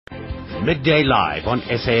Midday Live on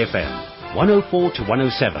SAFM, 104 to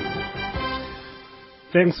 107.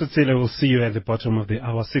 Thanks, Utsile. We'll see you at the bottom of the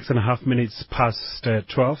hour. 6.5 minutes past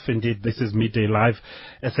 12. Indeed, this is Midday Live,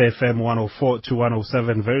 SAFM 104 to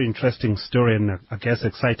 107. Very interesting story and I guess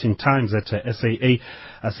exciting times at SAA.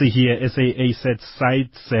 I see here SAA sets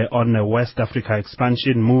sights on West Africa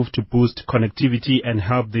expansion, move to boost connectivity and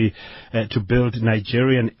help to build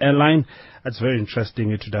Nigerian airline. That's very interesting.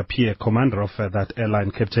 It would appear commander of that airline,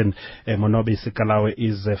 Captain Monobi Sikalawe,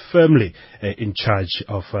 is firmly in charge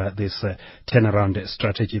of this turnaround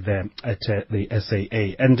strategy there at the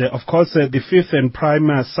SAA. And of course, the fifth and prime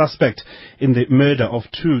suspect in the murder of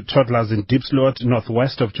two toddlers in Diepsloot,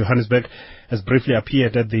 northwest of Johannesburg, has briefly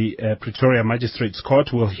appeared at the Pretoria Magistrates Court.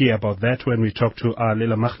 We'll hear about that when we talk to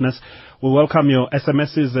Lila Magnus. We welcome your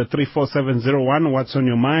SMSs 34701. What's on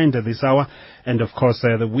your mind at this hour? And of course,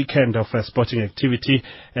 the weekend of sporting activity,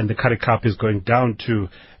 and the Currie Cup is going down to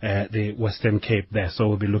the Western Cape there. So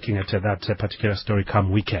we'll be looking at that particular story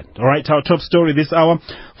come weekend. All right, our top story this hour.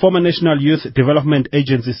 Former National Youth Development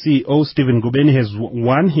Agency CEO Stephen Ngubeni has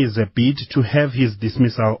won his bid to have his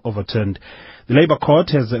dismissal overturned. The Labour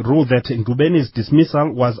Court has ruled that Ngubeni's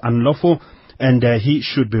dismissal was unlawful and he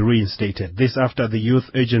should be reinstated. This after the youth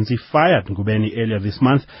agency fired Ngubeni earlier this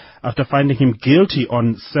month after finding him guilty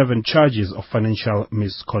on 7 charges of financial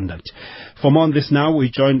misconduct. For more on this now,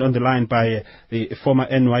 we're joined on the line by the former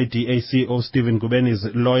NYDA CEO Stephen Ngubeni's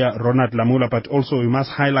lawyer Ronald Lamula, but also we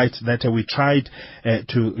must highlight that we tried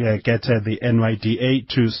to get the NYDA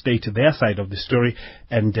to state their side of the story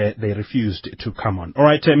and they refused to come on. All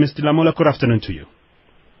right, Mr. Lamula, good afternoon to you.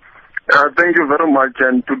 Thank you very much,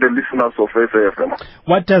 and to the listeners of SAFM.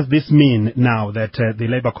 What does this mean now that the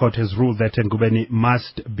Labour Court has ruled that Ngubeni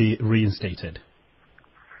must be reinstated?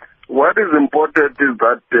 What is important is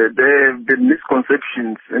that there have been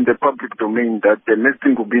misconceptions in the public domain that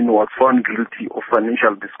Mr. Ngubeni was found guilty of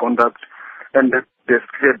financial misconduct, and that they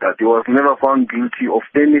said that he was never found guilty of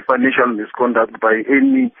any financial misconduct by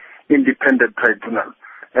any independent tribunal.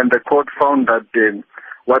 And the court found that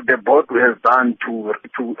what the board has done to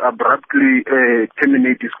abruptly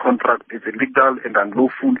terminate his contract is illegal and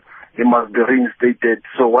unlawful. He must be reinstated.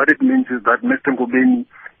 So what it means is that Mr. Ngubeni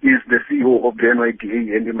is the CEO of the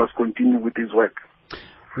NYDA and he must continue with his work.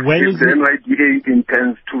 If the NYDA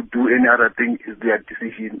intends to do any other thing, is their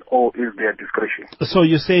decision or is their discretion. So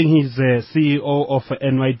you're saying he's CEO of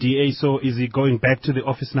NYDA, so is he going back to the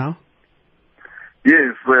office now?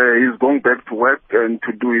 Yes, he's going back to work and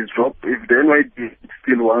to do his job. If the NYD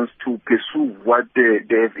still wants to pursue what they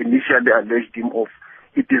have initially alleged him of,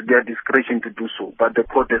 it is their discretion to do so, but the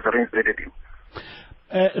court has reinstated him.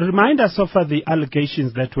 Remind us of the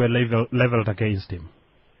allegations that were leveled against him.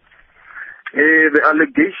 The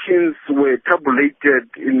allegations were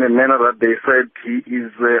tabulated in a manner that they said he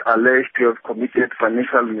is alleged to have committed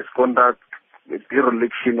financial misconduct,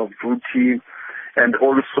 dereliction of duty, and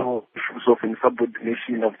also issues of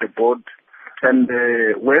insubordination of the board. And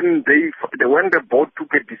when the board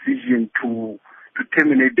took a decision to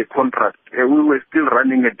terminate the contract, we were still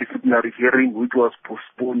running a disciplinary hearing which was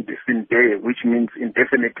postponed this day, which means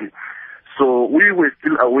indefinitely. So we were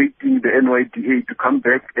still awaiting the NYDA to come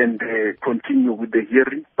back and continue with the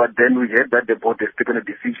hearing, but then we heard that the board has taken a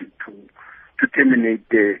decision to terminate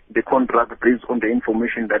the contract based on the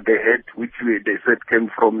information that they had, which they said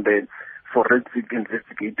came from the forensic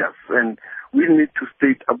investigators. And we need to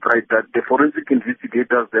state upright that the forensic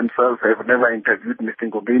investigators themselves have never interviewed Mr.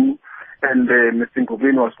 Ngubeni, and Mr.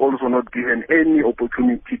 Ngubeni was also not given any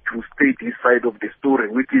opportunity to state his side of the story,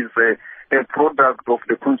 which is a product of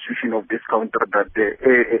the constitution of this country, that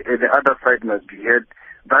the other side must be heard.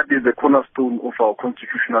 That is the cornerstone of our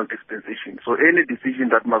constitutional dispensation. So any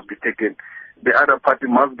decision that must be taken, the other party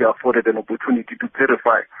must be afforded an opportunity to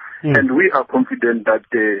clarify. And we are confident that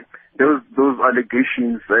those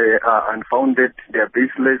allegations are unfounded, they are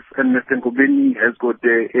baseless, and Mr. Ngubeni has got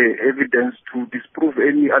evidence to disprove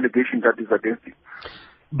any allegation that is against him.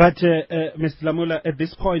 But, Mr. Lamula, at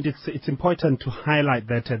this point, it's important to highlight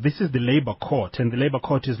that this is the Labour Court, and the Labour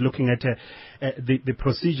Court is looking at the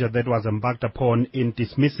procedure that was embarked upon in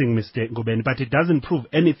dismissing Mr. Ngubeni, but it doesn't prove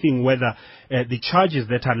anything whether the charges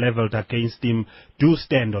that are leveled against him do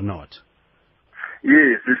stand or not.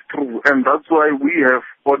 Yes, it's true, and that's why we have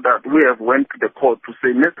went to the court to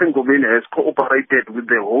say Mr. Ngubeni has cooperated with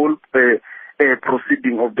the whole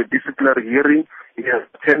proceeding of the disciplinary hearing. He has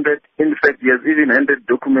attended. In fact, he has even handed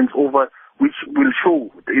documents over which will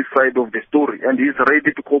show his side of the story, and he is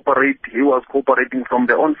ready to cooperate. He was cooperating from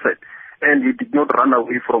the onset, and he did not run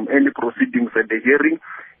away from any proceedings at the hearing.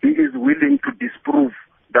 He is willing to disprove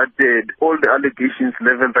that all the allegations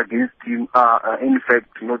leveled against him are in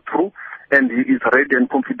fact not true. and he is ready and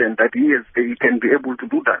confident that he can be able to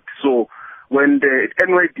do that. So when the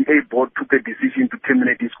NYDA board took a decision to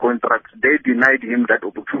terminate his contract, they denied him that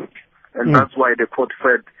opportunity. And that's why the court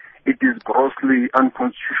said it is grossly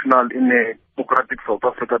unconstitutional in a democratic South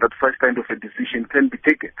Africa that such kind of a decision can be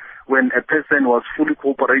taken when a person was fully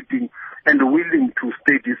cooperating and willing to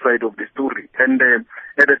stay this side of the story. And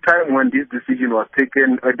at the time when this decision was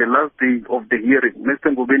taken, at the last day of the hearing,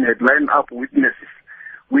 Mr. Ngobeni had lined up witnesses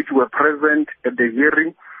which were present at the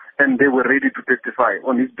hearing, and they were ready to testify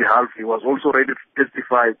on his behalf. He was also ready to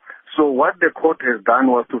testify. So what the court has done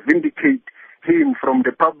was to vindicate him from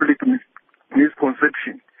the public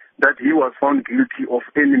misconception that he was found guilty of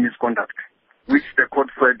any misconduct, which the court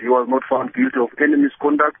said he was not found guilty of any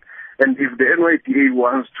misconduct. And if the NYDA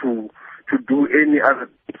wants to do any other,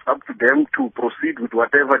 it's up to them to proceed with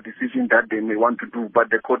whatever decision that they may want to do. But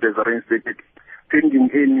the court has reinstated pending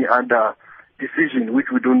any other decision, which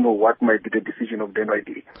we don't know what might be the decision of the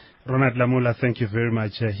NYDA. Ronald Lamula, thank you very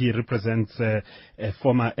much. He represents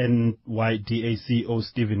former NYDA CEO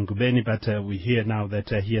Stephen Ngobeni, but we hear now that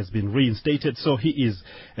he has been reinstated, so he is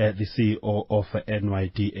the CEO of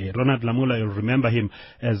NYDA. Ronald Lamula, you'll remember him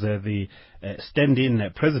as the stand-in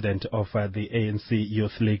president of the ANC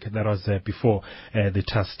Youth League. That was before the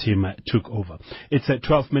task team took over. It's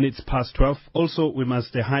 12 minutes past 12. Also, we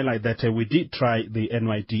must highlight that we did try the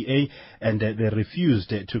NYDA, and they refused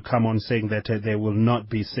to come on, saying that they will not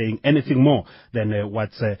be saying anything more than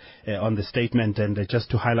what's on the statement. And just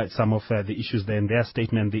to highlight some of the issues there in their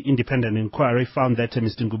statement, the independent inquiry found that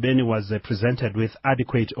Mr. Ngobeni was presented with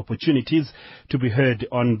adequate opportunities to be heard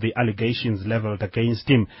on the allegations leveled against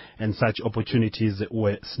him, and such opportunities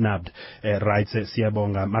were snubbed, writes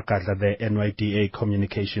Siyabonga Makadla, the NYDA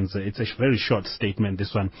Communications. It's a very short statement,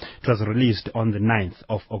 this one. It was released on the 9th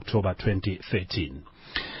of October 2013.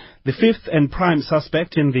 The fifth and prime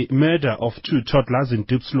suspect in the murder of two toddlers in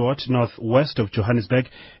Diepsloot, northwest of Johannesburg,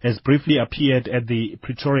 has briefly appeared at the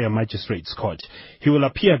Pretoria Magistrates Court. He will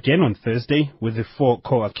appear again on Thursday with the four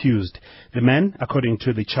co-accused. The man, according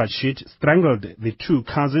to the charge sheet, strangled the two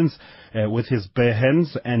cousins with his bare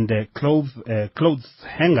hands and clothes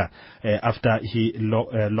hanger after he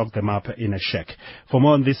locked them up in a shack. For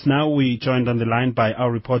more on this now, we joined on the line by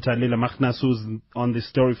our reporter Lila Magnus, who's on this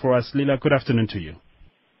story for us. Lila, good afternoon to you.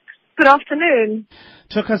 Good afternoon.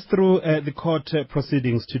 Talk us through the court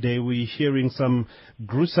proceedings today. We're hearing some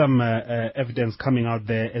gruesome evidence coming out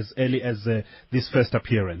there as early as this first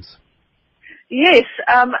appearance. Yes,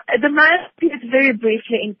 the man appeared very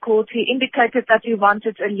briefly in court. He indicated that he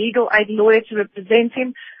wanted a legal aid lawyer to represent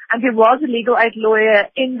him, and there was a legal aid lawyer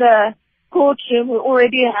in the courtroom who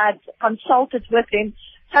already had consulted with him.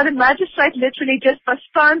 So the magistrate literally just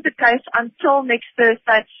postponed the case until next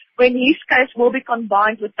Thursday, when his case will be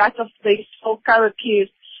combined with that of the four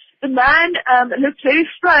co-accused. The man looked very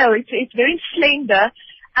frail. He's very slender,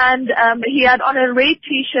 and he had on a red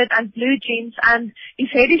T-shirt and blue jeans, and his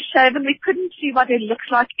head is shaven. We couldn't see what he looks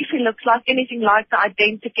like, if he looks like anything like the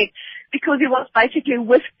identikit, because he was basically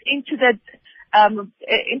whisked into the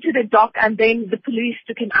dock, and then the police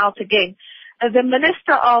took him out again. The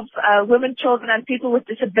Minister of Women, Children and People with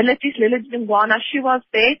Disabilities, Lilith Zingwana, she was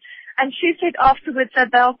there, and she said afterwards that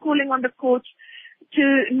they are calling on the courts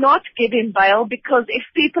to not give him bail, because if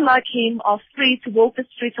people like him are free to walk the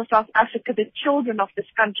streets of South Africa, the children of this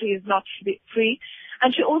country is not free.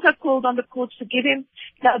 And she also called on the courts to give him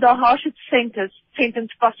the harshest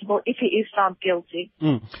sentence possible if he is found guilty.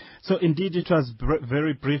 So indeed it was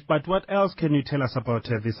very brief, but what else can you tell us about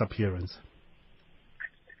this appearance?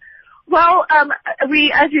 Well,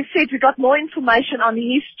 as you said, we got more information on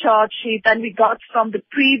his charge sheet than we got from the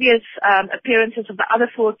previous appearances of the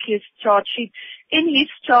other four accused charge sheet. In his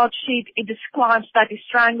charge sheet, it describes that he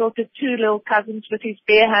strangled the two little cousins with his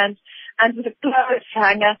bare hands and with a clothes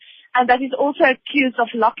hanger, and that he's also accused of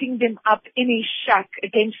locking them up in his shack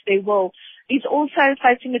against their will. He's also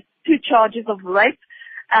facing two charges of rape,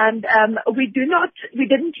 and we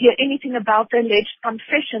didn't hear anything about the alleged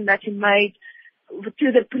confession that he made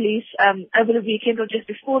to the police over the weekend or just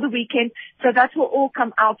before the weekend. So that will all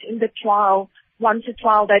come out in the trial once the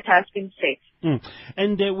trial date has been set.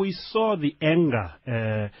 And we saw the anger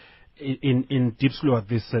in Diepsloot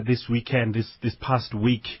this weekend, this past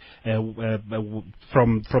week,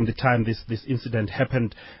 from the time this incident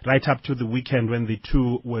happened right up to the weekend when the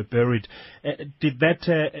two were buried. Did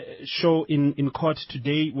that show in court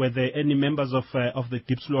today? Were there any members of the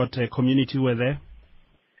Diepsloot community were there?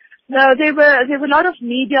 No, there were a lot of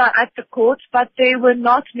media at the court, but they were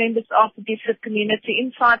not members of the Diepsloot community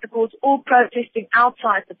inside the court or protesting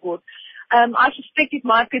outside the court. I suspect it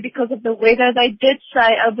might be because of the weather. They did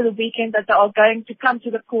say over the weekend that they are going to come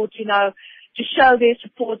to the court, to show their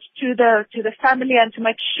support to the family and to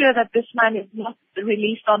make sure that this man is not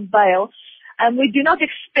released on bail. We do not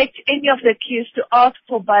expect any of the accused to ask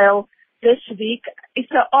for bail this week. If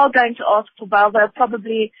they are going to ask for bail, they'll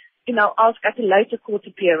probably, ask at a later court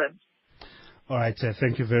appearance. All right,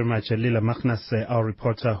 thank you very much. Lila Magnas, our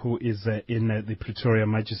reporter who is in the Pretoria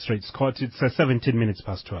Magistrates Court. It's 17 minutes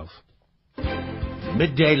past 12.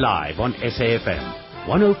 Midday Live on SAFM,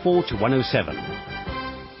 104 to 107.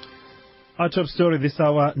 Our top story this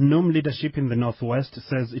hour, NUM leadership in the Northwest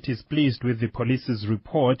says it is pleased with the police's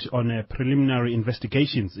report on preliminary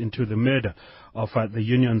investigations into the murder of the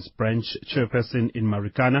union's branch chairperson in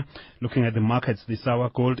Marikana. Looking at the markets this hour,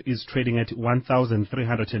 gold is trading at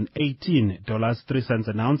 $1,318.03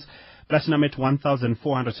 an ounce. Platinum at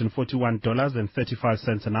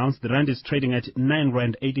 $1,441.35 an ounce. The rand is trading at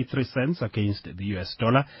R9.83 against the US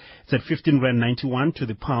dollar. It's at R15.91 to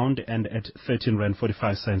the pound and at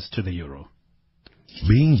R13.45 to the euro.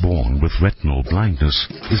 Being born with retinal blindness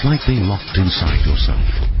is like being locked inside yourself,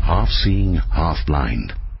 half seeing, half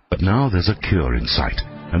blind. But now there's a cure in sight,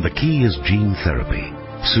 and the key is gene therapy.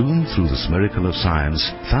 Soon, through this miracle of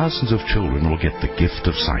science, thousands of children will get the gift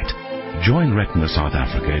of sight. Join Retina South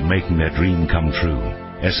Africa in making their dream come true.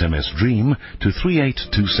 SMS DREAM to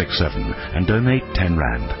 38267 and donate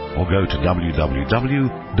R10, or go to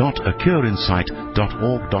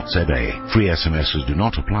www.acureinsight.org.za. Free SMSs do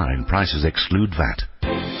not apply and prices exclude VAT.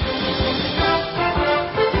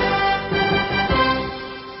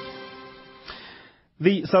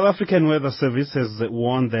 The South African Weather Service has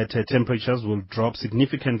warned that temperatures will drop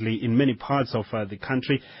significantly in many parts of the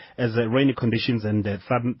country as rainy conditions and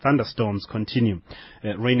thunderstorms continue.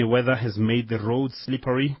 Rainy weather has made the roads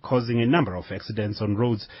slippery, causing a number of accidents on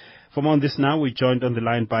roads. For more on this now, we're joined on the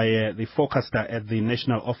line by the forecaster at the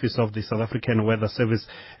National Office of the South African Weather Service,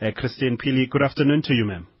 Christine Pili. Good afternoon to you,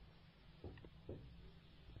 ma'am.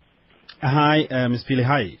 Hi, Ms. Pili.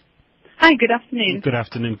 Hi. Hi, good afternoon. Good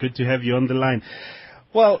afternoon. Good to have you on the line.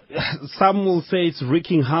 Well, some will say it's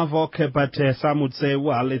wreaking havoc, but some would say,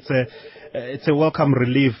 well, it's a welcome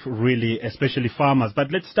relief, really, especially farmers.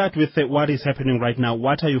 But let's start with what is happening right now.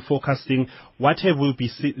 What are you forecasting? What have we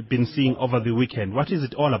been seeing over the weekend? What is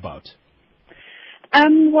it all about?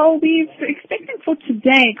 Well, we're expecting for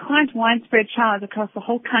today quite widespread showers across the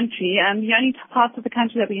whole country. The only parts of the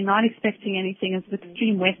country that we're not expecting anything is the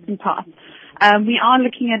extreme western parts. We are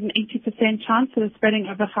looking at an 80% chance of spreading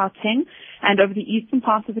over Gauteng and over the eastern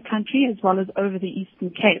parts of the country, as well as over the Eastern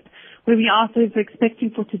Cape, where we are also expecting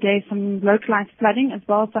for today some localized flooding, as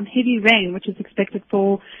well as some heavy rain, which is expected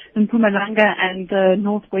for Mpumalanga and the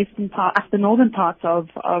northern parts of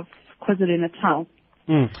KwaZulu-Natal.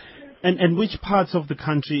 And which parts of the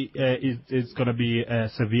country is going to be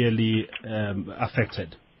severely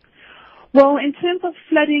affected? Well, in terms of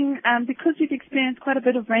flooding, because we've experienced quite a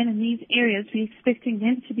bit of rain in these areas, we're expecting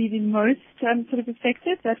them to be the most sort of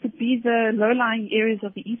affected. That would be the low-lying areas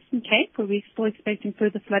of the Eastern Cape, where we're still expecting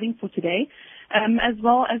further flooding for today, as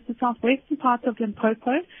well as the southwestern parts of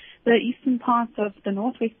Limpopo, the eastern parts of the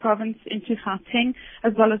northwest province into Gauteng,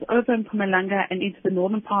 as well as over Mpumalanga and into the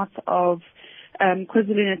northern parts of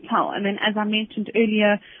KwaZulu-Natal. And then, as I mentioned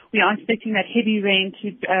earlier, we are expecting that heavy rain to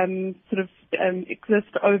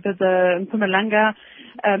exist over the Mpumalanga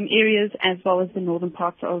areas as well as the northern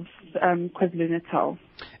parts of KwaZulu-Natal.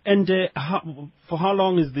 And for how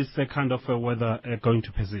long is this kind of weather going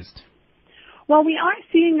to persist? Well, we are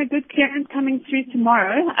seeing a good clearance coming through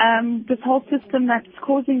tomorrow. This whole system that's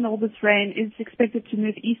causing all this rain is expected to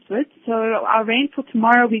move eastwards. So our rain for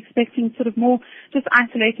tomorrow, we're expecting sort of more just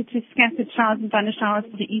isolated to scattered showers and thunder showers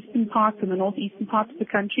for the eastern parts and the northeastern parts of the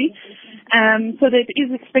country. So that it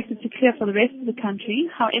is expected to clear for the rest of the country.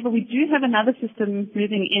 However, we do have another system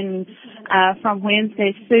moving in from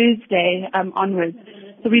Wednesday, Thursday onwards.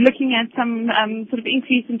 So we're looking at some sort of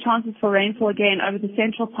increase in chances for rainfall again over the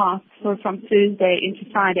central parts, so from Thursday into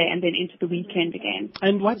Friday and then into the weekend again.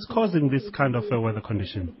 And what's causing this kind of weather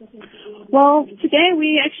condition? Well, today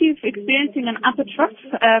we're actually experiencing an upper trough.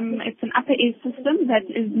 It's an upper air system that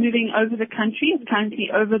is moving over the country. It's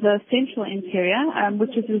currently over the central interior,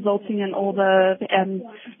 which is resulting in all the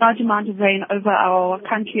large amount of rain over our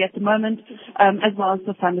country at the moment, as well as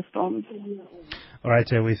the thunderstorms. All right,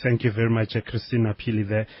 we thank you very much, Christina Pili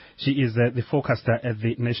there. She is the forecaster at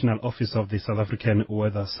the National Office of the South African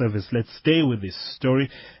Weather Service. Let's stay with this story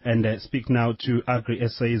and speak now to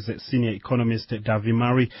Agri-SA's senior economist, Davi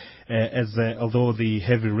Murray, although the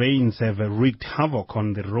heavy rains have wreaked havoc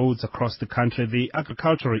on the roads across the country, the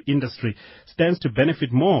agricultural industry stands to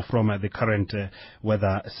benefit more from the current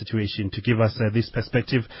weather situation. To give us this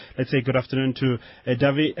perspective, let's say good afternoon to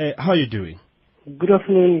Davi. How are you doing? Good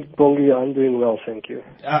afternoon, Bongi. I'm doing well, thank you.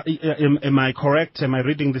 Am I correct? Am I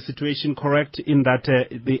reading the situation correct in that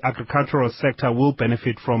the agricultural sector will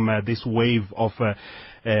benefit from this wave of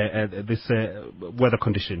this weather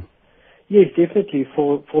condition? Yes, definitely.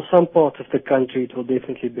 For some parts of the country, it will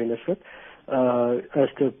definitely benefit. As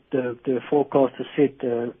the forecast is set,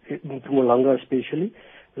 in Mpumalanga especially,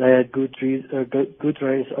 they had good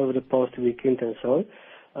rains over the past weekend and so on.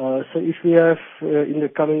 So if we have in the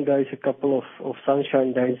coming days a couple of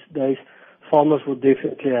sunshine days, farmers will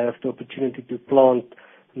definitely have the opportunity to plant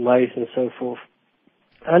maize and so forth.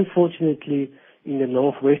 Unfortunately, in the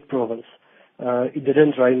northwest province, it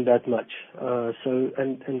didn't rain that much.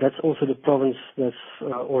 And that's also the province that's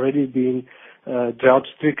already been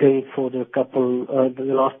drought-stricken for the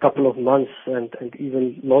last couple of months and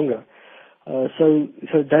even longer. So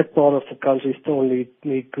that part of the country still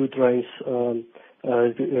need good rains to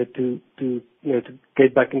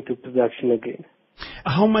get back into production again.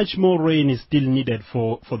 How much more rain is still needed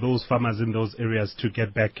for those farmers in those areas to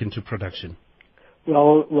get back into production?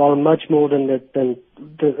 Well, much more than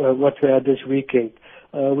what we had this weekend.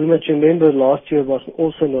 We must remember last year was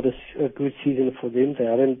also not a good season for them. They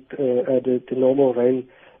hadn't had the normal rain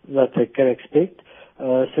that they can expect.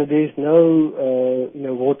 So there's no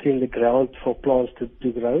water in the ground for plants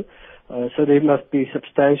to grow. So there must be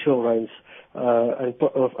substantial rains and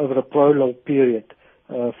over a prolonged period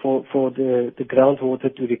for the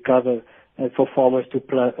groundwater to recover and for farmers to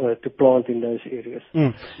plant in those areas.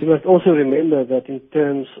 You must also remember that in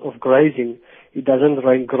terms of grazing, it doesn't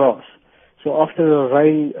rain grass. So after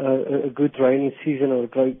a good raining season or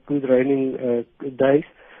good raining days,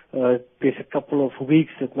 there's a couple of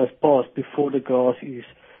weeks that must pass before the grass is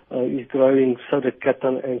growing so that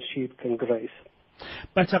cattle and sheep can graze.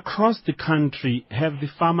 But across the country, have the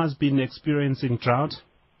farmers been experiencing drought?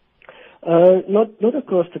 Not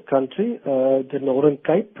across the country. The Northern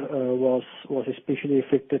Cape was especially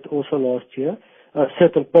affected also last year.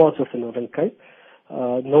 Certain parts of the Northern Cape,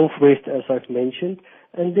 Northwest, as I've mentioned,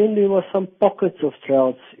 and then there were some pockets of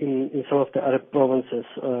droughts in some of the other provinces.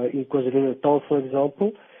 In KwaZulu-Natal, for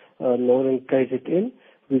example, Northern KZN,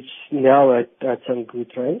 which now had some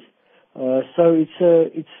good rains. So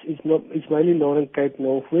it's mainly Northern Cape,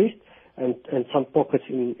 Northwest, and some pockets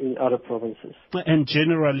in other provinces. And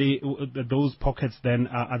generally, those pockets then,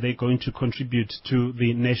 are they going to contribute to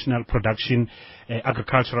the national production,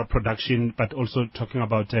 agricultural production, but also talking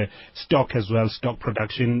about stock as well, stock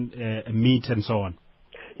production, meat and so on?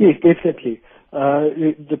 Yes, definitely.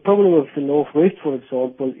 The problem of the Northwest, for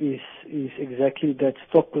example, is exactly that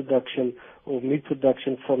stock production or meat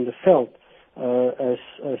production from the veld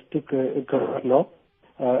as took a great knock,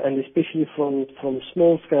 and especially from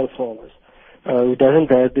small-scale farmers who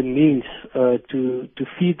doesn't have the means to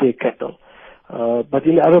feed their cattle. But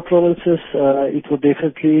in other provinces, it will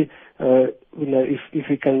definitely, if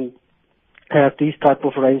we can have these type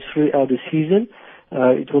of rains throughout the season,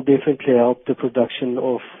 it will definitely help the production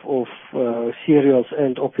of cereals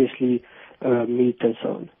and obviously meat and so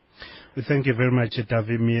on. We thank you very much,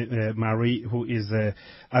 Davi Murray, who is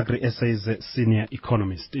Agri-SA's senior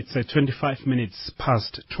economist. It's 25 minutes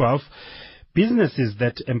past 12. Businesses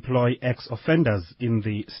that employ ex-offenders in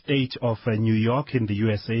the state of New York in the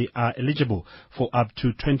USA are eligible for up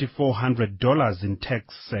to $2,400 in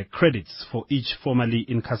tax credits for each formerly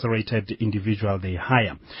incarcerated individual they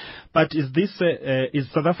hire. But is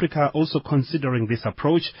South Africa also considering this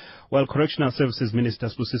approach? Well, Correctional Services Minister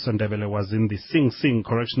Sbusiso Ndebele was in the Sing Sing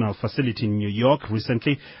Correctional Facility in New York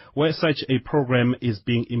recently, where such a program is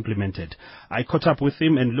being implemented. I caught up with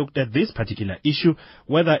him and looked at this particular issue,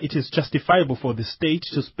 whether it is justifiable for the state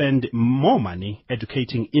to spend more money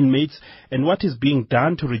educating inmates and what is being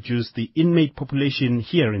done to reduce the inmate population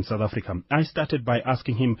here in South Africa. I started by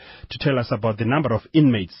asking him to tell us about the number of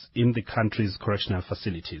inmates in the country's correctional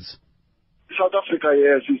facilities. South Africa,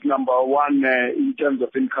 yes, is number one in terms of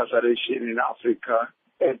incarceration in Africa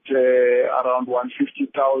at around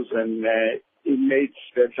 150,000 inmates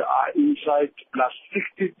that are inside, plus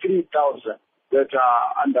 63,000 that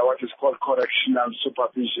are under what is called correctional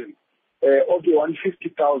supervision. Of the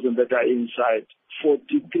 150,000 that are inside,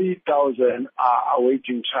 43,000 are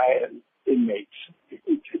awaiting trial inmates.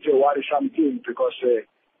 It's a worrisome thing because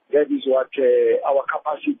That is what our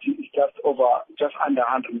capacity is, just under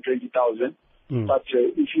 120,000. But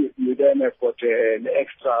if you then have got an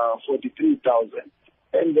extra 43,000,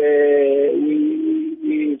 and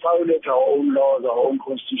we violate our own laws, our own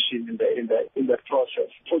constitution in that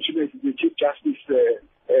process. Fortunately, the Chief Justice,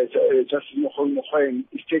 Justice Mogoeng,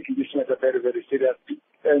 is taking this matter very, very seriously,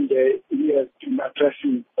 and he has been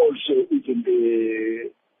addressing also even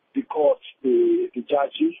the courts, the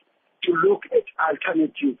judges, to look at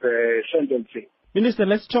alternative sentencing. Minister,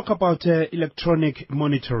 let's talk about electronic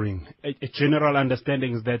monitoring. A general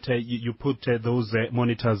understanding is that you put those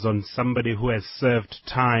monitors on somebody who has served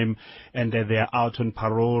time and they are out on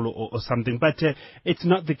parole or something, but it's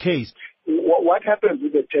not the case. What happens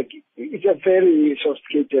with the tech? It's a very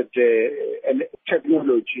sophisticated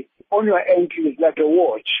technology. On your ankle is like a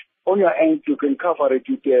watch. On your ankle you can cover it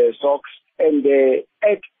with socks, and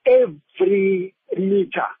at every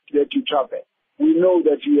meter that you travel, we know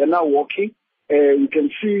that you are now walking. We can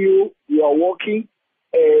see you are walking.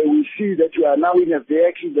 We see that you are now in a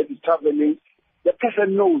vehicle that is traveling. The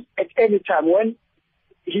person knows at any time when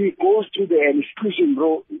he goes to the exclusion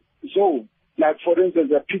zone, like for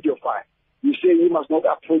instance a pedophile, you say he must not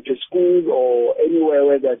approach a school or anywhere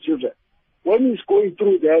where there are children. When he's going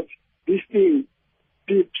through that, this thing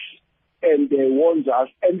beeps and warns us,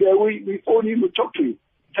 and we only talk to you.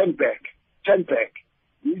 Turn back.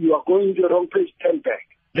 You are going to the wrong place, turn back.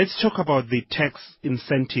 Let's talk about the tax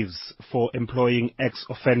incentives for employing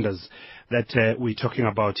ex-offenders that we're talking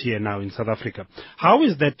about here now in South Africa. How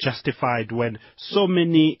is that justified when so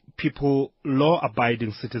many people,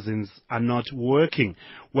 law-abiding citizens, are not working,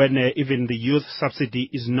 when even the youth subsidy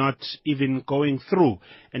is not even going through,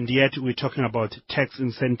 and yet we're talking about tax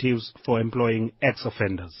incentives for employing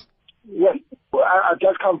ex-offenders? Well, I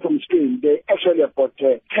just come from Spain. They actually have got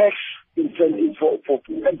tax incentives for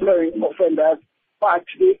employing offenders, but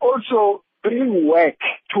they also bring work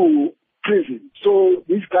to prison. So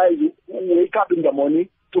these guys wake up in the morning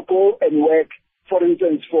to go and work, for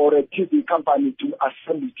instance, for a TV company to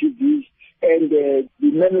assemble TVs, and the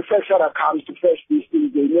manufacturer comes to fetch these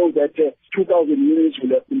things. They know that 2,000 units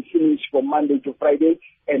will have been finished from Monday to Friday,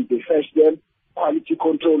 and they fetch them, quality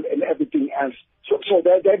control and everything else. So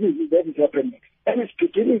that is happening. And it's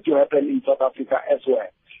beginning to happen in South Africa as well.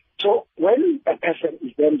 So when a person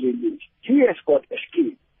is then released, he has got a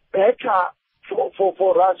skill. Better,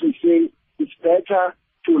 for us, we say it's better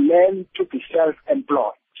to learn to be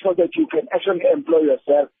self-employed so that you can actually employ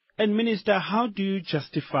yourself. And Minister, how do you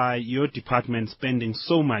justify your department spending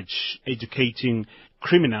so much educating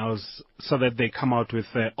criminals so that they come out with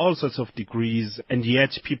all sorts of degrees, and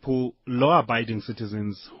yet people, law-abiding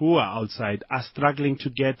citizens who are outside, are struggling to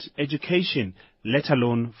get education, let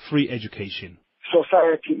alone free education?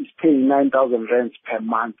 Society is paying 9,000 rands per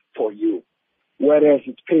month for you, whereas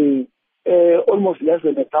it's paying almost less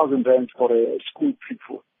than 1,000 rands for a school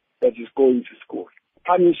pupil that is going to school.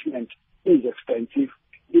 Punishment is expensive.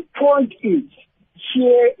 The point is,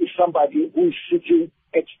 here is somebody who is sitting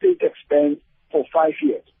at state expense for 5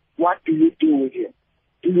 years. What do you do with him?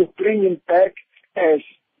 Do you bring him back as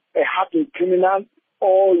a hardened criminal,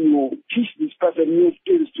 or you teach this person new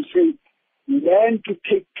skills to say, learn to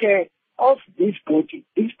take care of this body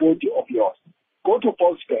of yours? Go to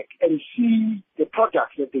Volkswagen and see the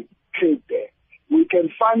products that they create there. We can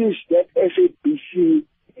furnish that SABC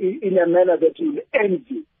in a manner that will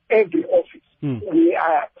envy every office. We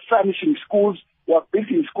are furnishing schools. We are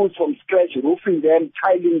building schools from scratch, roofing them,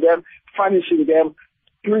 tiling them, furnishing them,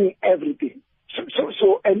 doing everything.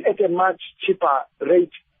 So and at a much cheaper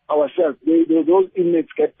rate ourselves. Those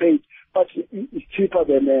inmates get paid, but it's cheaper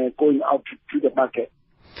than going out to the market.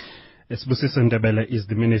 Sibusisa Ndebele is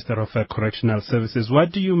the Minister of Correctional Services.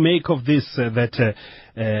 What do you make of this, that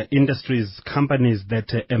industries, companies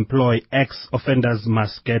that employ ex-offenders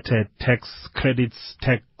must get tax credits,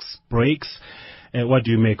 tax breaks? What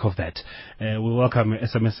do you make of that? We welcome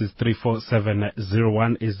SMSs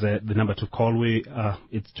 34701 is the number to call.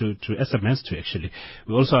 It's to SMS to actually.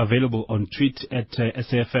 We're also available on tweet at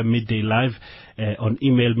SAFM Midday Live, on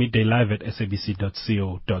email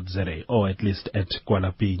middaylive@sabc.co.za, or at least at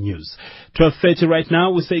Kwalapi News. 12:30 right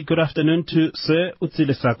now. We say good afternoon to Sir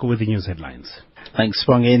Utsile Sako with the news headlines. Thanks,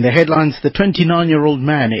 Spongy. In the headlines, the 29-year-old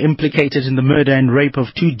man implicated in the murder and rape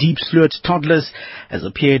of two deep-sluice toddlers has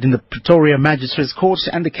appeared in the Pretoria Magistrates Court,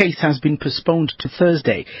 and the case has been postponed to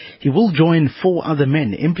Thursday. He will join 4 other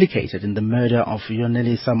men implicated in the murder of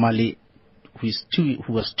Yoneli Samali, who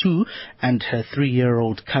was 2, and her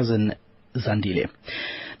 3-year-old cousin Zandile.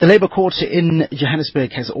 The Labour Court in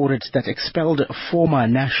Johannesburg has ordered that expelled former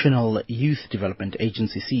National Youth Development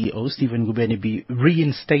Agency CEO Stephen Ngubeni be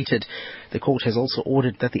reinstated. The court has also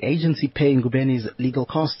ordered that the agency pay Ngubeni's legal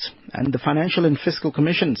costs. And the Financial and Fiscal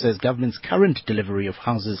Commission says government's current delivery of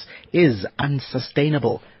houses is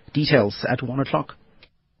unsustainable. Details at 1 o'clock.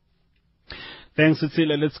 Thanks,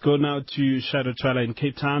 Cecilia. Let's go now to Shadow Twala in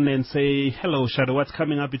Cape Town and say hello, Shadow. What's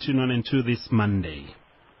coming up between 1 and 2 this Monday?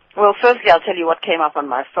 Well, firstly, I'll tell you what came up on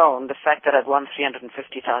my phone, the fact that I'd won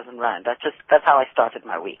 350,000 rand. That's how I started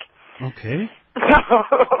my week. Okay.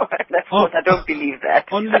 I don't believe that.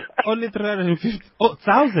 Only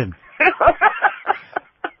 350,000.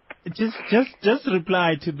 Just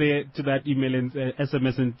reply to that email and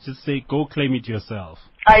SMS and just say, go claim it yourself.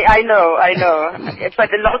 I know. But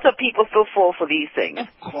a lot of people still fall for these things.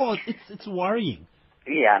 Of course, it's worrying.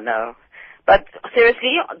 Yeah, no. But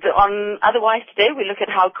seriously, otherwise today we look at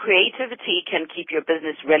how creativity can keep your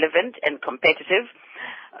business relevant and competitive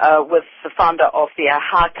with the founder of the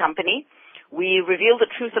AHA company. We reveal the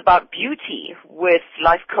truth about beauty with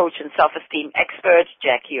life coach and self-esteem expert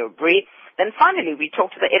Jackie O'Brien. Then finally we talk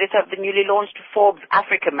to the editor of the newly launched Forbes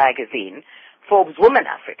Africa magazine, Forbes Woman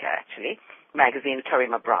Africa actually, magazine,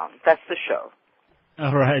 Karima Brown. That's the show.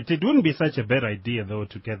 All right. It wouldn't be such a bad idea though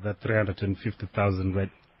to get that 350,000 right.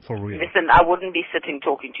 For real. Listen, I wouldn't be sitting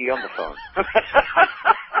talking to you on the phone.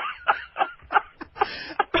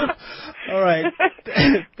 All right.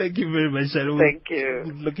 Thank you very much, Shadow. Thank you.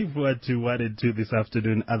 Looking forward to 1 and 2 this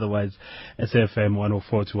afternoon. Otherwise, SFM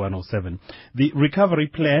 104 to 107. The recovery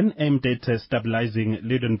plan aimed at stabilizing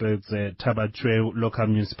Lydenburg's Tabatreu local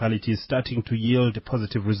municipality is starting to yield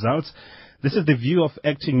positive results. This is the view of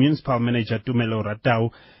acting municipal manager Tumelo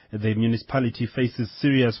Ratau. The municipality faces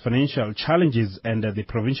serious financial challenges and the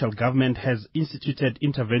provincial government has instituted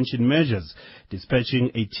intervention measures,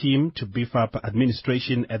 dispatching a team to beef up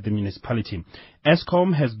administration at the municipality.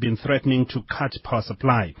 Eskom has been threatening to cut power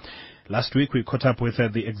supply. Last week, we caught up with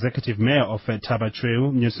the executive mayor of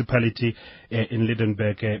Tabatreu municipality in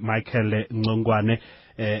Lydenburg, Michael Ngongwane,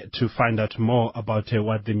 to find out more about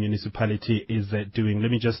what the municipality is doing.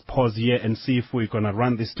 Let me just pause here and see if we're going to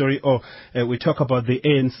run this story. We talk about the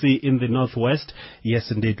ANC in the Northwest.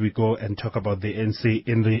 Yes, indeed, we go and talk about the ANC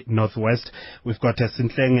in the Northwest. We've got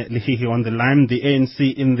Sintleng Lihihi on the line. The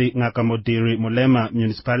ANC in the Ngakamodiri Mulema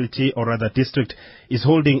municipality, or rather district, is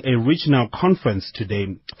holding a regional conference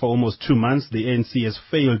today. For almost 2 months, the ANC has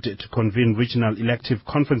failed to convene regional elective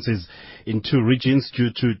conferences in 2 regions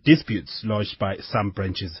due to disputes lodged by some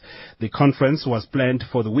branches. The conference was planned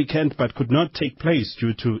for the weekend but could not take place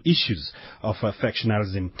due to issues of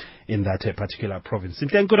factionalism in that particular province.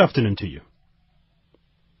 Sintleng, good afternoon to you.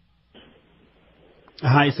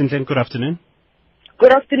 Hi, Sintleng, good afternoon.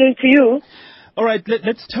 Good afternoon to you. All right,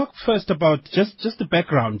 let's talk first about just the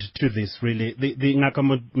background to this, really. The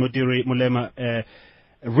Ngakamodiri Mulema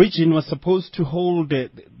region was supposed to hold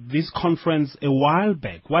this conference a while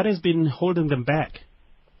back. What has been holding them back?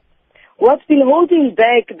 What's been holding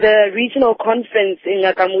back the regional conference in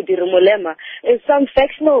Ngakamodiri Mulema is some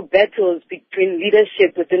factional battles between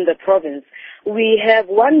leadership within the province. We have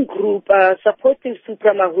one group supporting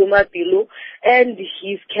Supra Mahuma Pilu and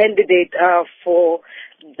his candidate for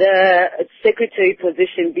the secretary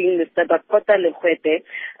position being Mr. Bakota Lekwete.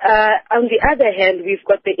 On the other hand, we've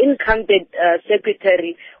got the incumbent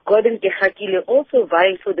secretary, Gordon Kehakile, also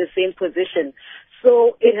vying for the same position.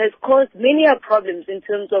 So it has caused many problems in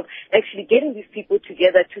terms of actually getting these people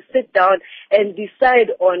together to sit down and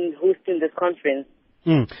decide on hosting this conference.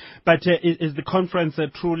 But is the conference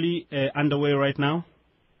truly underway right now?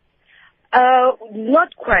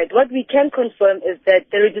 Not quite. What we can confirm is that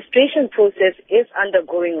the registration process is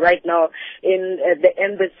undergoing right now in the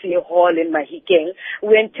embassy hall in Mahikeng.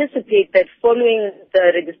 We anticipate that following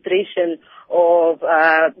the registration of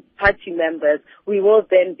party members, we will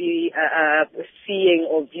then be seeing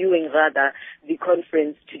or viewing rather the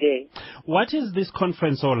conference today. What is this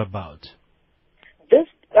conference all about? This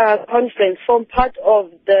conference formed part of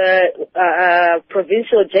the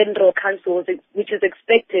Provincial General Council, which is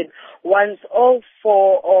expected once all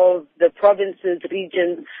 4 of the provinces,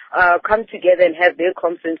 regions come together and have their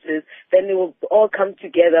conferences. Then they will all come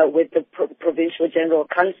together with the Provincial General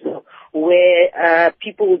Council, where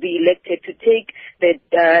people will be elected to take the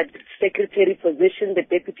secretary position, the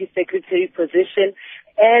deputy secretary position,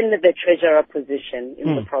 and the treasurer position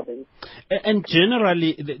in the province. And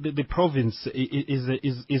generally, the province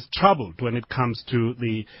is troubled when it comes to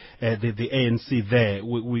the ANC there.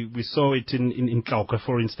 We saw it in Tlauke,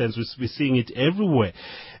 for instance. We issues. We're seeing it everywhere.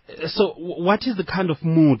 So what is the kind of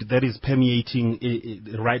mood that is permeating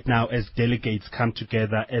right now as delegates come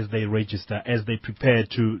together, as they register, as they prepare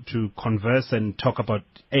to converse and talk about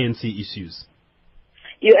ANC issues?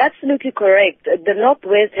 You're absolutely correct. The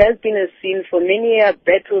Northwest has been a scene for many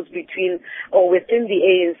battles between or within the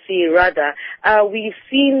ANC rather. We've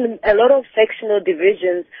seen a lot of sectional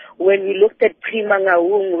divisions when we looked at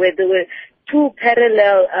Primangaung, where there were two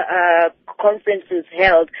parallel conferences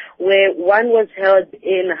held, where one was held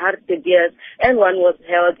in Hartbeespoort and one was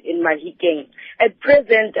held in Mahikeng. At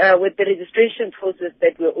present, with the registration process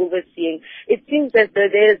that we're overseeing, it seems that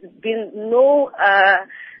there's been no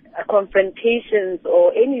confrontations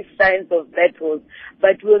or any signs of battles,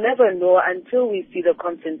 but we'll never know until we see the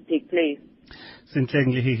conference take place. Sintleng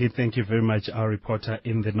Lihihi, thank you very much, our reporter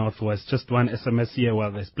in the Northwest. Just one SMS here,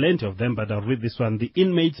 well, there's plenty of them, but I'll read this one. The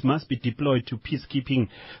inmates must be deployed to peacekeeping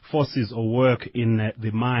forces or work in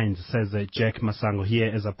the mines, says Jack Masango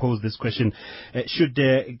here, as I pose this question. Should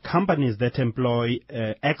companies that employ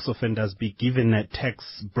ex-offenders be given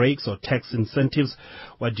tax breaks or tax incentives?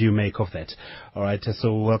 What do you make of that? All right,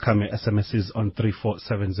 so welcome your SMSs on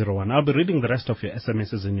 34701. I'll be reading the rest of your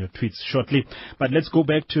SMSs and your tweets shortly, but let's go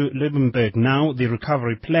back to Liebenberg now. The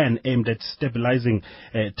recovery plan aimed at stabilizing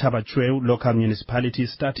Thabachweu local municipality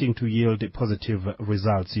is starting to yield positive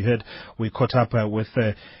results. You heard we caught up with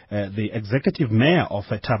the executive mayor of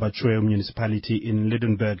Thabachweu municipality in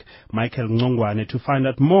Liebenberg, Michael Ngongwane, to find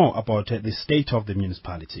out more about the state of the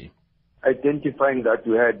municipality. Identifying that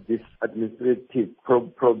we had this administrative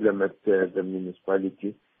problem at the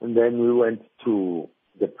municipality, and then we went to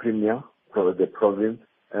the premier for the province,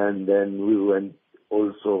 and then we went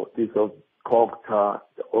also this of COGTA,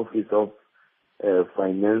 the Office of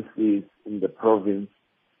Finances in the province,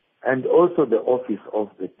 and also the Office of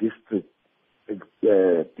the District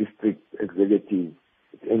Executive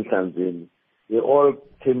in Tanzania. They all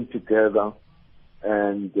came together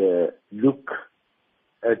and look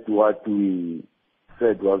at what we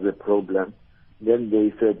said was a problem. Then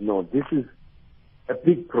they said, no, this is a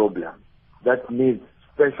big problem that needs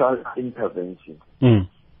special intervention.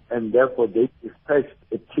 And therefore they dispatched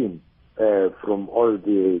a team from all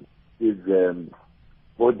these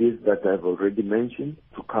bodies that I've already mentioned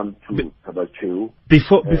to come to Thabachweu.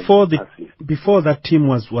 Before that team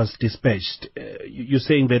was dispatched, you're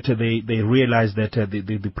saying that they realized that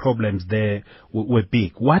the problems there were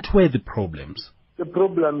big. What were the problems? The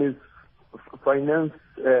problem is finance.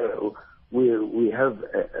 We have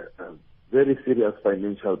a very serious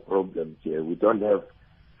financial problems here. We don't have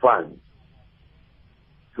funds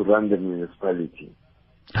to run the municipality.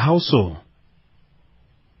 How so?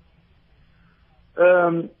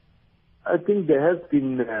 I think there has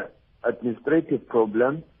been administrative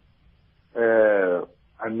problems.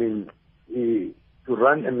 I mean, to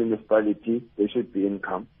run a municipality, there should be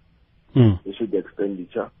income, there should be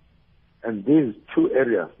expenditure, and these two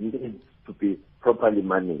areas need to be properly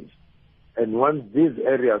managed. And once these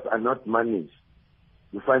areas are not managed,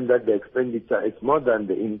 you find that the expenditure is more than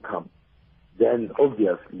the income, then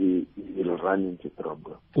obviously you'll run into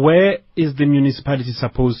trouble. Where is the municipality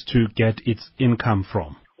supposed to get its income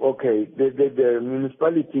from? Okay, the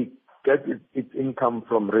municipality gets its income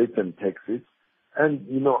from rates and taxes, and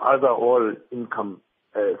other all income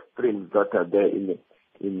streams that are there in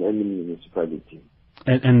any municipality.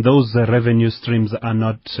 And those revenue streams are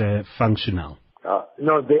not functional?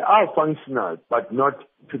 No, they are functional, but not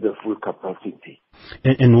to the full capacity.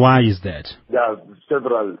 And why is that? There are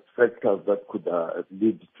several factors that could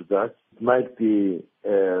lead to that. It might be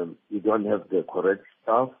you don't have the correct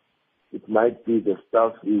staff. It might be the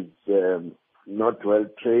staff is not well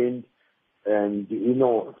trained, and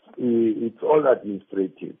it's all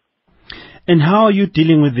administrative. And how are you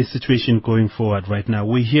dealing with this situation going forward right now?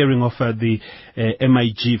 We're hearing of the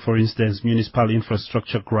MIG, for instance, Municipal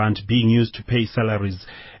Infrastructure Grant, being used to pay salaries.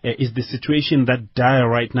 Is the situation that dire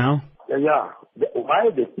right now? Yeah. Why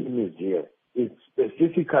the team is here is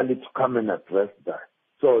specifically to come and address that.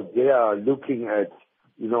 So they are looking at,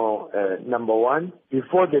 number one,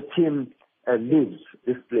 before the team leaves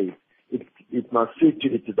this place, it must see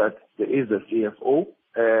to it that there is a CFO.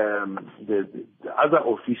 The other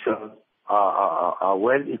officials are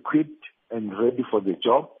well equipped and ready for the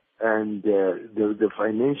job, and the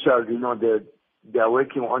financial, they are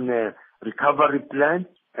working on a recovery plan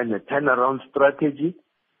and a turnaround strategy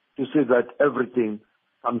to see that everything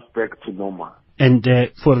comes back to normal. And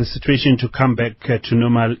for the situation to come back to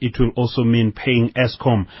normal, it will also mean paying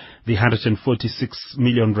Eskom the 146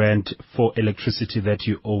 million rand for electricity that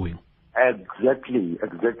you're owing. Exactly.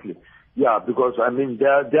 Yeah, because they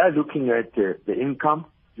are looking at the income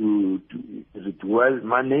is it well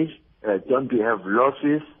managed? Don't we have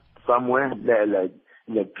losses somewhere, like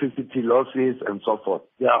electricity losses and so forth?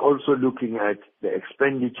 They are also looking at the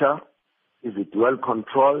expenditure. Is it well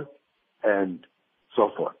controlled and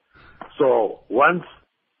so forth? So once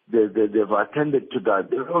they've attended to that,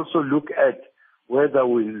 they'll also look at whether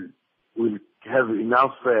we'll have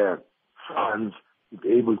enough funds to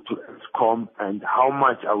be able to ESCOM, and how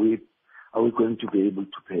much are we going to be able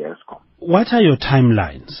to pay ESCOM. What are your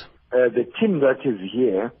timelines? The team that is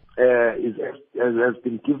here has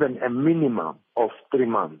been given a minimum of 3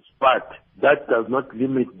 months, but that does not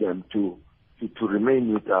limit them to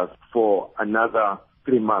remain with us for another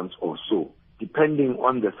 3 months or so, depending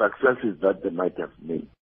on the successes that they might have made.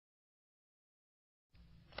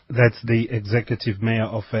 That's the executive mayor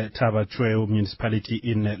of Thaba Chueu municipality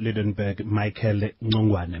in Lydenburg, Michael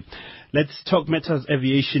Ngongwane. Let's talk matters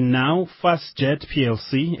aviation now. FastJet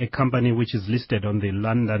PLC, a company which is listed on the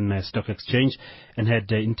London Stock Exchange and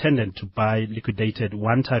had intended to buy liquidated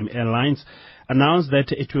One-Time Airlines, announced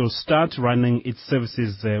that it will start running its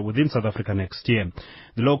services within South Africa next year.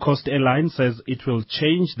 The low-cost airline says it will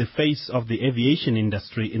change the face of the aviation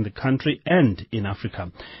industry in the country and in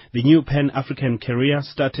Africa. The new Pan-African carrier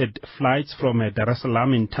started flights from Dar es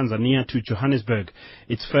Salaam in Tanzania to Johannesburg,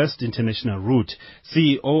 its first international route.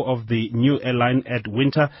 CEO of the new airline, Ed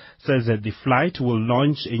Winter, says that the flight will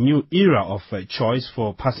launch a new era of choice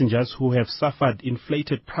for passengers who have suffered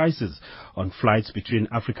inflated prices on flights between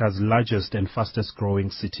Africa's largest and fastest growing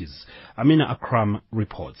cities. Amina Akram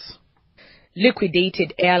reports.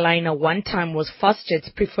 Liquidated airliner One-Time was FastJet's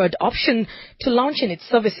preferred option to launch in its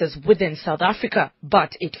services within South Africa,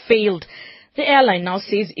 but it failed. The airline now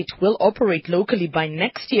says it will operate locally by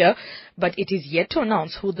next year, but it is yet to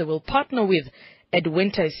announce who they will partner with. Ed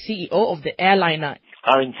Winter is CEO of the airliner.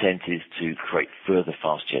 Our intent is to create further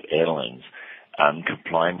FastJet airlines,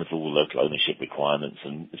 complying with all local ownership requirements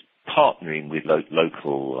and partnering with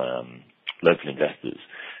local investors.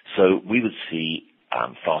 So we would see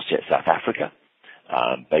FastJet South Africa,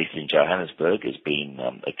 based in Johannesburg, has been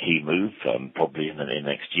a key move, probably in the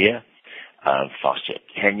next year. FastJet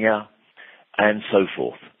Kenya, and so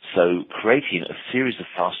forth. So creating a series of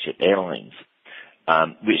FastJet airlines,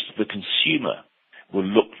 which the consumer will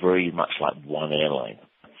look very much like one airline,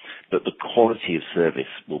 but the quality of service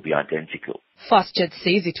will be identical. FastJet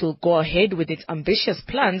says it will go ahead with its ambitious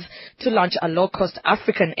plans to launch a low-cost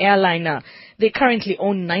African airliner. They currently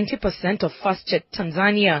own 90% of FastJet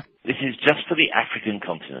Tanzania. This is just for the African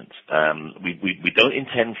continent. We don't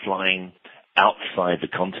intend flying outside the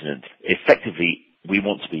continent. Effectively, we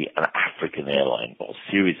want to be an African airline, or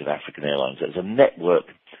a series of African airlines. There's a network,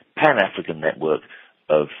 Pan-African network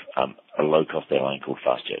of a low-cost airline called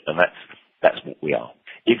FastJet, and that's what we are.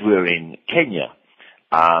 If we're in Kenya,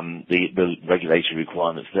 the regulatory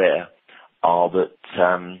requirements there are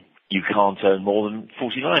that you can't earn more than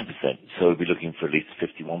 49%, so we'll be looking for at least a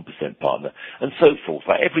 51% partner, and so forth.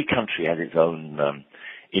 Like every country has its own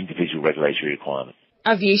individual regulatory requirements.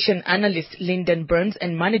 Aviation analyst Lyndon Burns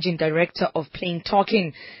and managing director of Plain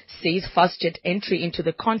Talking says FastJet entry into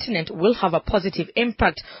the continent will have a positive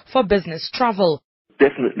impact for business travel.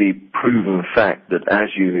 Definitely proven fact that as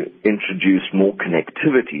you introduce more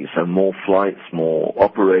connectivity, so more flights, more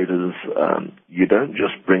operators, you don't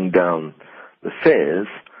just bring down the fares,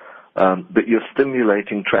 but you're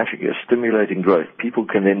stimulating traffic, you're stimulating growth. People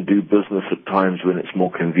can then do business at times when it's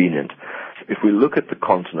more convenient. If we look at the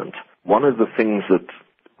continent, one of the things that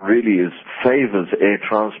really favors air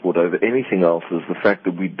transport over anything else is the fact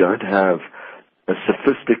that we don't have a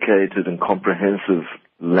sophisticated and comprehensive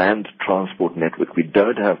land transport network. We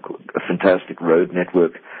don't have a fantastic road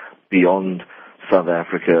network beyond South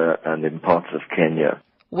Africa and in parts of Kenya.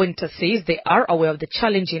 Winter says they are aware of the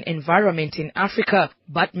challenging environment in Africa,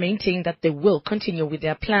 but maintain that they will continue with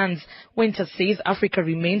their plans. Winter says Africa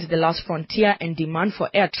remains the last frontier and demand for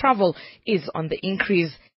air travel is on the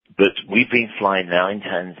increase. But we've been flying now in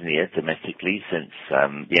Tanzania domestically since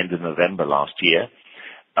the end of November last year.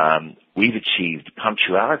 We've achieved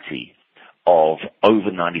punctuality of over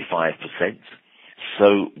 95%.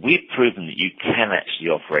 So we've proven that you can actually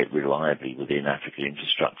operate reliably within African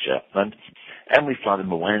infrastructure. And we fly the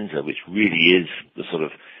Mwanza, which really is the sort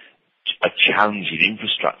of a challenging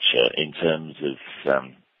infrastructure in terms of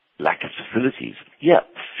lack of facilities. Yeah,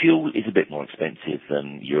 fuel is a bit more expensive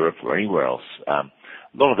than Europe or anywhere else.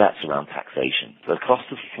 A lot of that's around taxation. The cost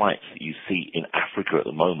of flights that you see in Africa at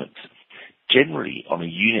the moment, generally on a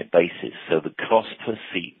unit basis, so the cost per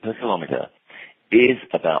seat per kilometer is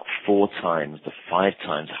about 4 times to 5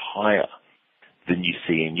 times higher than you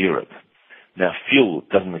see in Europe. Now, fuel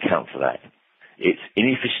doesn't account for that. It's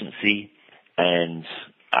inefficiency and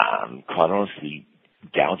quite honestly,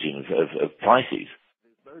 gouging of prices.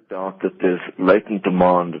 No doubt that there's latent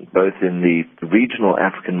demand both in the regional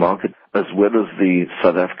African market as well as the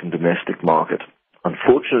South African domestic market.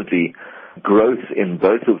 Unfortunately, growth in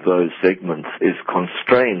both of those segments is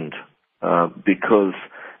constrained because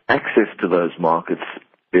access to those markets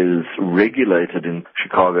is regulated in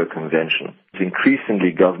Chicago Convention.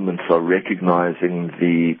 Increasingly, governments are recognizing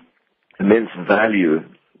the immense value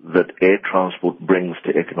that air transport brings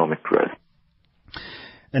to economic growth.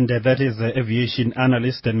 And that is aviation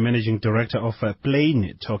analyst and managing director of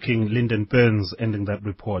Plane talking, Lyndon Burns, ending that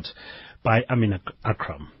report by Amin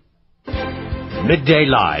Akram. Midday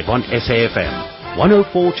Live on SAFM,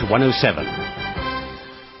 104 to 107.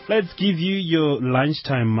 Let's give you your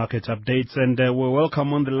lunchtime market updates, and we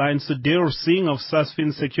welcome on the line Sudhir Singh of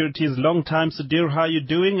Sasfin Securities. Long time, Sudhir. How are you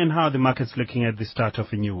doing, and how are the markets looking at the start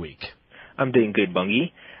of a new week? I'm doing good,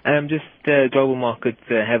 Bongi. Global markets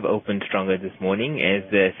have opened stronger this morning as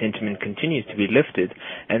sentiment continues to be lifted,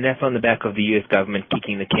 and that's on the back of the U.S. government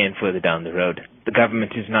kicking the can further down the road. The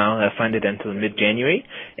government is now funded until mid-January,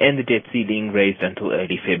 and the debt ceiling raised until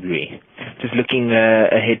early February. Just looking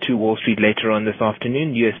ahead to Wall Street later on this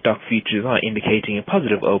afternoon, U.S. stock futures are indicating a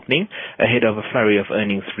positive opening ahead of a flurry of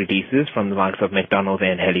earnings releases from the likes of McDonald's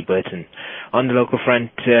and Halliburton. On the local front,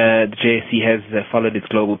 the JSE has followed its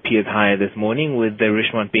global peers higher this morning, with the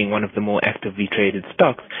Richmond being one of the more actively traded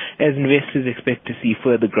stocks, as investors expect to see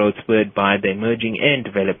further growth spurred by the emerging and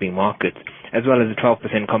developing markets, as well as a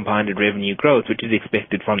 12% compounded revenue growth, which is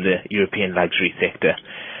expected from the European luxury sector.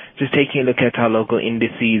 Just taking a look at our local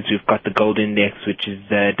indices, we've got the gold index, which is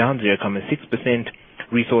down 0.6%.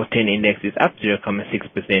 Resource 10 index is up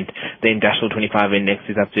 0.6%. The industrial 25 index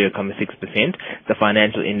is up 0.6%. The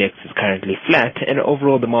financial index is currently flat, and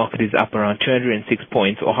overall the market is up around 206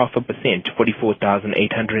 points or 0.5% to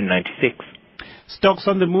 44,896. Stocks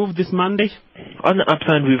on the move this Monday? On the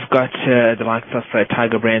upside, we've got the likes of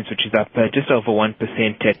Tiger Brands, which is up just over 1%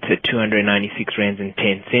 at 296 rands and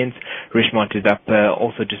 10 cents. Richmond is up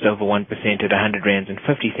also just over 1% at 100 rands and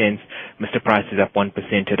 50 cents. Mr. Price is up 1%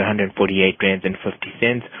 at 148 rands and 50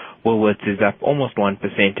 cents. Woolworths is up almost 1%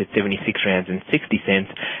 at 76 rands and 60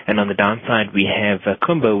 cents. And on the downside, we have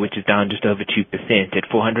Kumba, which is down just over 2% at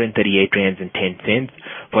 438 rands and 10 cents.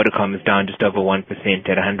 Vodacom is down just over 1%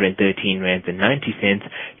 at 113 rands and 90 cents.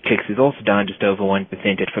 Clicks is also down just over 1%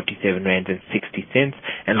 at 57 rands and 60 cents.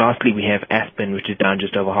 And lastly, we have Aspen, which is down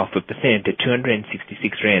just over 0.5% at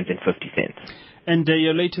 266 rands and 50 cents. And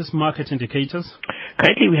your latest market indicators?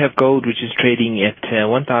 Currently, we have gold, which is trading at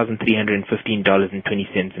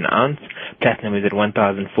 $1,315.20 an ounce. Platinum is at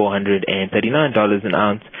 $1,439 an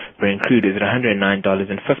ounce. Brent crude is at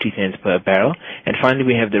 $109.50 per barrel. And finally,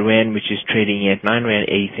 we have the rand, which is trading at 9 rand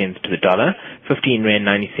 80 cents to the dollar, 15 rand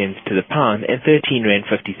 90 cents to the pound, and 13 rand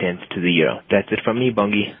 50 cents to the euro. That's it from me,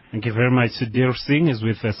 Bongi. Thank you very much. Sudhir Singh is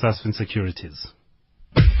with Sasfin Securities.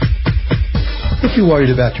 If you're worried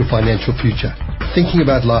about your financial future, thinking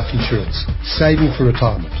about life insurance, saving for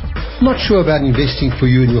retirement, not sure about investing for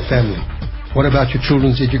you and your family, what about your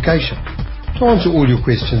children's education? To answer all your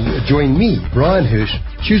questions, join me, Brian Hirsch,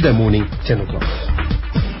 Tuesday morning, 10 o'clock.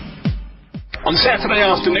 On Saturday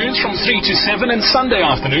afternoons from 3 to 7 and Sunday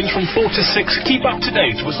afternoons from 4 to 6, keep up to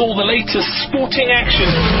date with all the latest sporting action.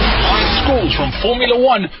 Live scores from Formula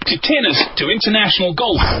 1 to tennis to international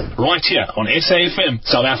golf. Right here on SAFM,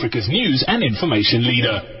 South Africa's news and information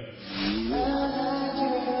leader.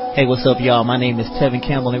 Hey, what's up, y'all? My name is Tevin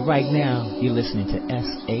Campbell, and right now you're listening to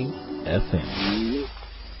SAFM,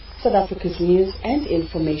 South Africa's news and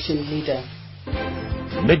information leader.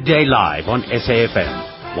 Midday Live on SAFM.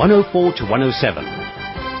 104 to 107.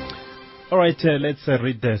 All right, let's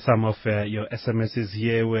read some of your SMSs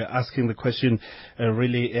here. We're asking the question,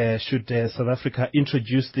 should South Africa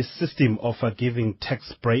introduce this system of giving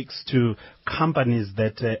tax breaks to companies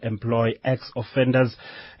that employ ex-offenders?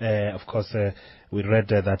 Of course, we read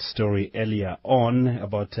that story earlier on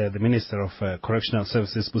about the Minister of Correctional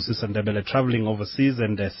Services, Busisa Ndebele, traveling overseas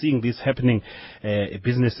and seeing this happening.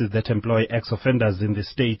 Businesses that employ ex-offenders in the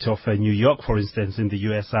state of New York, for instance, in the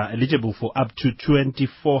U.S., are eligible for up to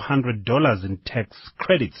 $2,400 in tax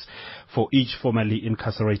credits for each formerly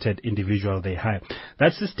incarcerated individual they hire.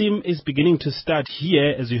 That system is beginning to start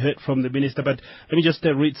here, as you heard from the Minister, but let me just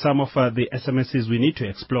read some of the SMSs. We need to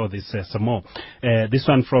explore this some more. This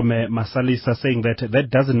one from Masalisa saying that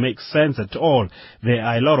doesn't make sense at all. There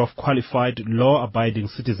are a lot of qualified, law-abiding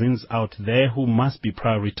citizens out there who must be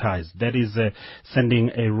prioritized. That is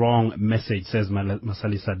sending a wrong message, says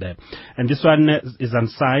Masalisa there. And this one is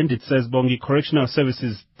unsigned. It says, Bongi, Correctional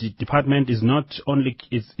Services Department is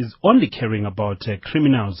only only caring about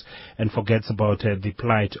criminals and forgets about the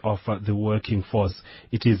plight of the working force.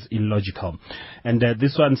 It is illogical. And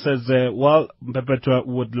this one says, well, Mbepetwa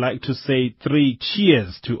would like to say 3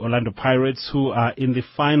 cheers to Orlando Pirates, who are in the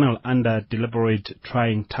final under deliberate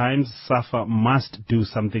trying times. SAFA must do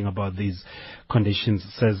something about these conditions,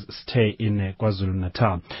 says Stay in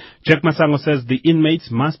KwaZulu-Natal. Jack Masango says the inmates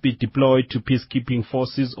must be deployed to peacekeeping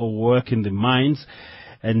forces or work in the mines.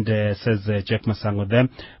 And says Jack Masango there.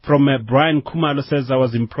 From Brian Kumalo says, I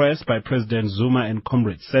was impressed by President Zuma and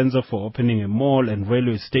Comrade Senzo for opening a mall and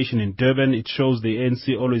railway station in Durban. It shows the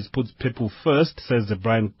ANC always puts people first, says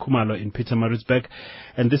Brian Kumalo in Pietermaritzburg.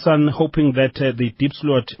 And this one hoping that the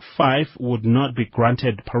Diepsloot 5 would not be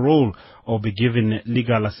granted parole or be given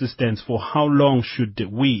legal assistance. For how long should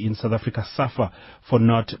we in South Africa suffer for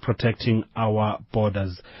not protecting our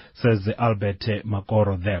borders, says Albert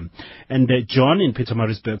Magoro there. And John in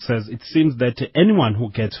Pietermaritzburg says, it seems that anyone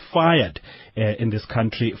who gets fired in this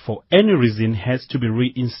country for any reason has to be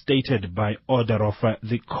reinstated by order of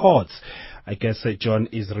the courts. I guess John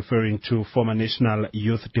is referring to former National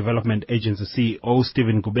Youth Development Agency CEO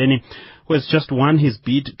Stephen Ngubeni, who has just won his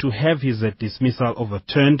bid to have his dismissal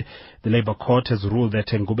overturned. The Labour Court has ruled that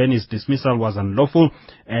Ngubeni's dismissal was unlawful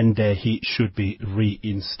and he should be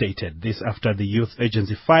reinstated. This after the youth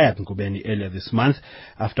agency fired Ngubeni earlier this month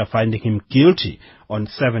after finding him guilty on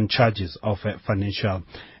 7 charges of financial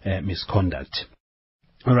misconduct.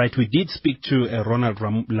 All right, we did speak to Ronald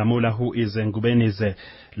Lamula, who is Ngubeni's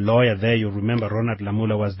lawyer there. You remember Ronald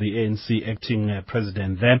Lamula was the ANC acting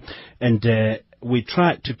president there. And we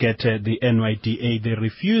tried to get the NYDA. They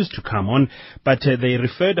refused to come on, but they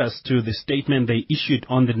referred us to the statement they issued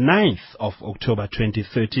on the 9th of October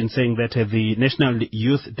 2013, saying that the National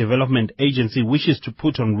Youth Development Agency wishes to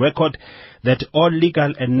put on record that all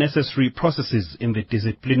legal and necessary processes in the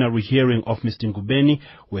disciplinary hearing of Mr. Ngubeni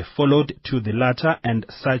were followed to the letter, and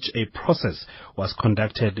such a process was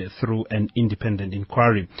conducted through an independent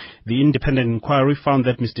inquiry. The independent inquiry found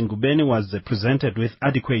that Mr. Ngubeni was presented with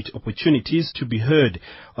adequate opportunities to be heard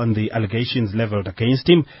on the allegations leveled against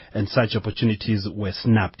him, and such opportunities were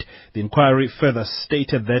snapped. The inquiry further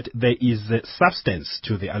stated that there is substance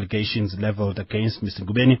to the allegations leveled against Mr.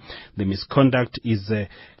 Ngubeni. The misconduct is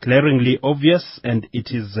glaringly obvious, and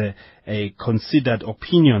it is a considered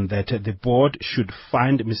opinion that the board should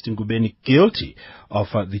find Mr. Ngubeni guilty of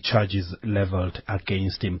the charges leveled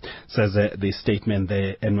against him, says the statement,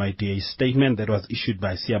 the NYDA statement that was issued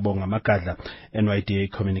by Siyabonga Makadla, NYDA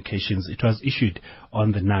Communications. It was issued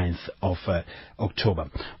on the 9th of October.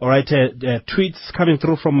 All right, tweets coming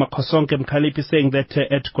through from Makosonke Mkalipi saying that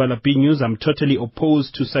at Kuala B News, I'm totally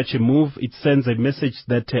opposed to such a move. It sends a message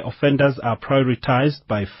that offenders are prioritized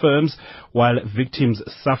by firms while victims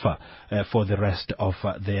suffer for the rest of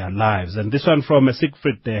their lives. And this one from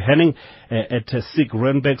Siegfried Henning at Sig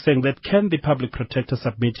Renberg saying that, can the public protector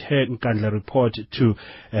submit her Nkandla report to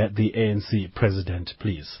the ANC president,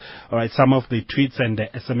 please? All right, some of the tweets and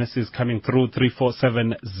SMSs coming through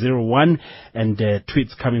 34701 and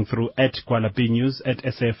tweets coming through at Kuala B News, at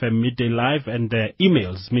SAFM Midday Live, and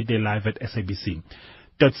emails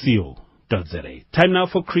middaylive@sabc.co.za. Time now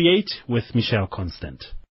for Create with Michelle Constant.